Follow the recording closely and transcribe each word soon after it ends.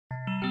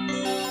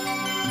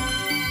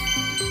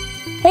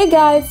Hey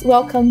guys,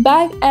 welcome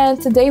back, and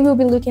today we'll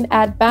be looking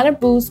at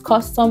Bannerboo's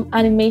custom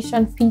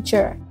animation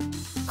feature.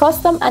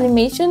 Custom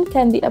animation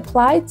can be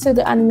applied to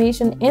the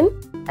animation in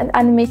and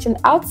animation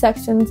out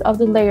sections of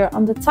the layer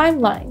on the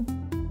timeline.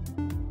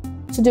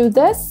 To do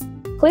this,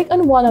 click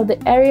on one of the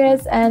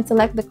areas and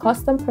select the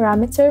custom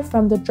parameter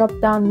from the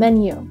drop-down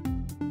menu.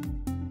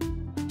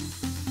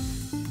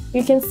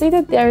 You can see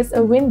that there is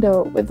a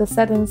window with the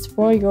settings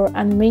for your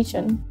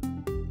animation.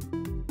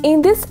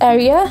 In this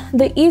area,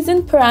 the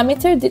ease-in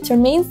parameter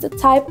determines the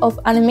type of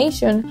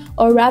animation,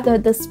 or rather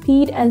the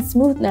speed and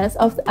smoothness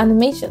of the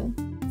animation.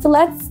 So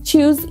let's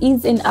choose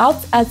ease-in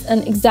out as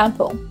an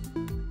example.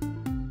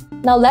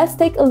 Now let's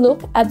take a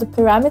look at the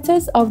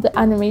parameters of the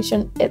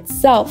animation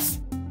itself.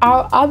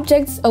 Our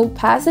object's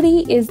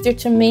opacity is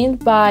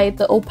determined by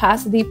the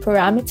opacity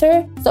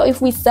parameter. So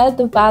if we set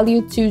the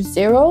value to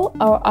 0,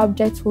 our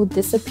object will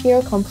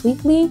disappear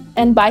completely.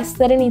 And by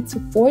setting it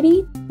to 40,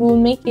 we will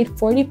make it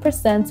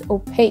 40%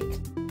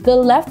 opaque. The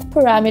left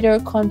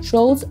parameter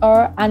controls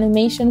our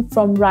animation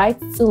from right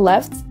to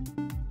left.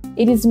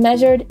 It is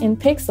measured in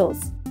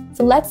pixels.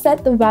 So let's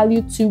set the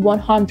value to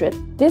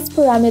 100. This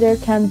parameter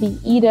can be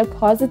either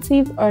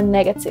positive or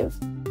negative.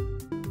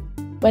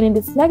 When it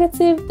is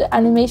negative, the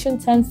animation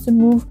tends to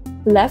move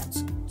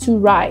left to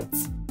right.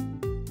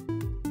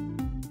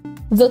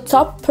 The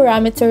top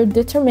parameter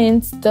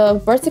determines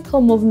the vertical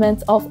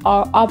movement of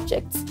our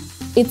object.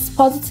 Its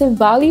positive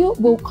value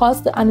will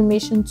cause the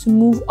animation to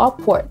move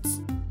upwards.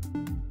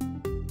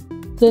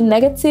 The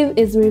negative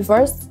is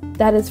reversed,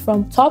 that is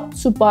from top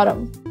to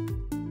bottom.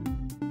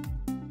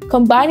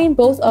 Combining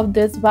both of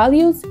these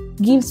values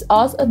gives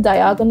us a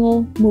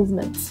diagonal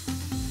movement.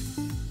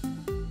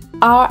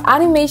 Our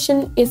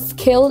animation is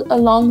scaled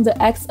along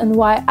the X and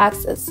Y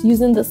axis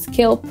using the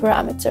scale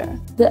parameter.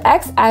 The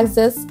X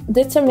axis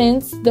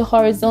determines the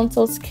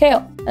horizontal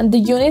scale, and the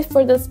unit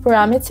for this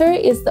parameter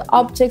is the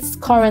object's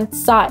current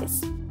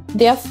size.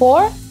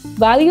 Therefore,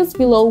 values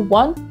below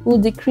 1 will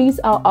decrease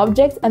our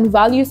object and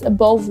values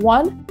above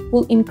 1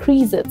 will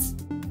increase it.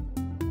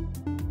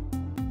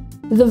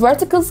 The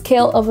vertical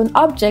scale of an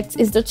object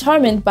is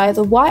determined by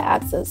the Y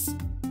axis.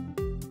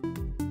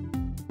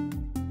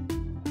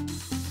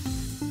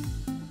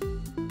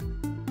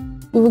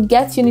 We will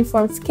get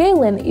uniform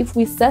scaling if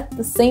we set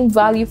the same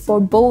value for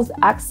both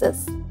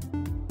axes.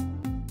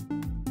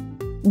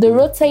 The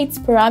rotate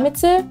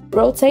parameter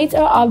rotates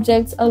our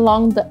object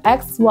along the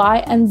X, Y,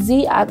 and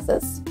Z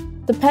axis.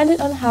 Depending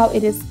on how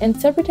it is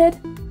interpreted,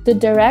 the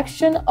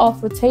direction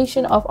of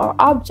rotation of our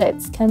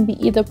objects can be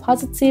either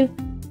positive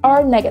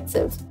or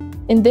negative.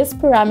 In this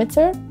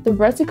parameter, the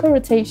vertical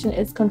rotation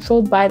is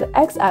controlled by the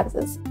X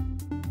axis,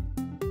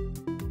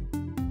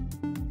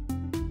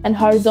 and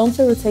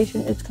horizontal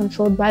rotation is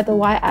controlled by the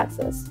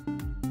Y-axis.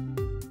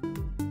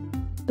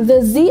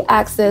 The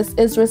Z-axis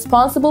is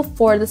responsible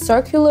for the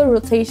circular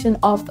rotation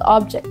of the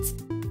object.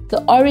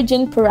 The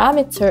origin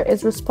parameter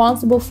is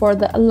responsible for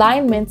the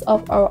alignment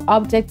of our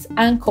object's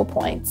anchor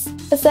points.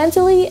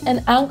 Essentially,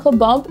 an anchor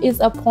bump is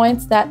a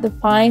point that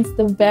defines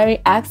the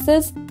very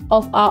axis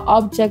of our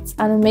object's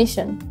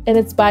animation. It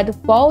is by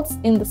default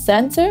in the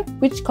center,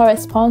 which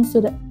corresponds to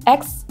the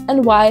X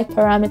and Y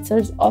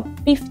parameters of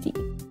 50.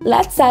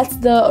 Let's set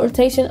the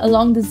rotation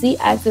along the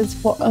Z-axis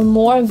for a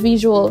more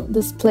visual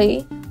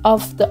display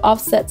of the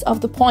offsets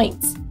of the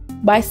points.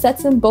 By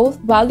setting both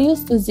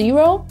values to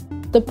 0,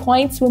 the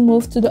points will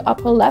move to the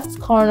upper left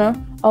corner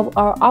of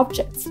our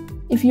object.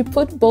 If you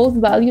put both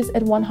values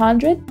at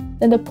 100,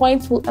 then the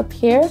points will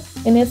appear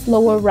in its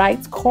lower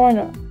right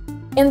corner.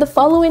 In the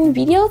following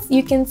videos,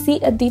 you can see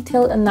a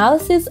detailed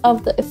analysis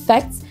of the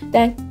effects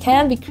that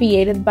can be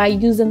created by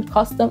using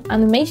custom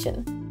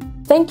animation.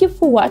 Thank you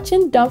for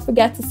watching. Don't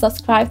forget to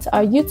subscribe to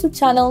our YouTube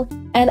channel,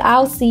 and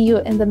I'll see you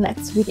in the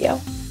next video.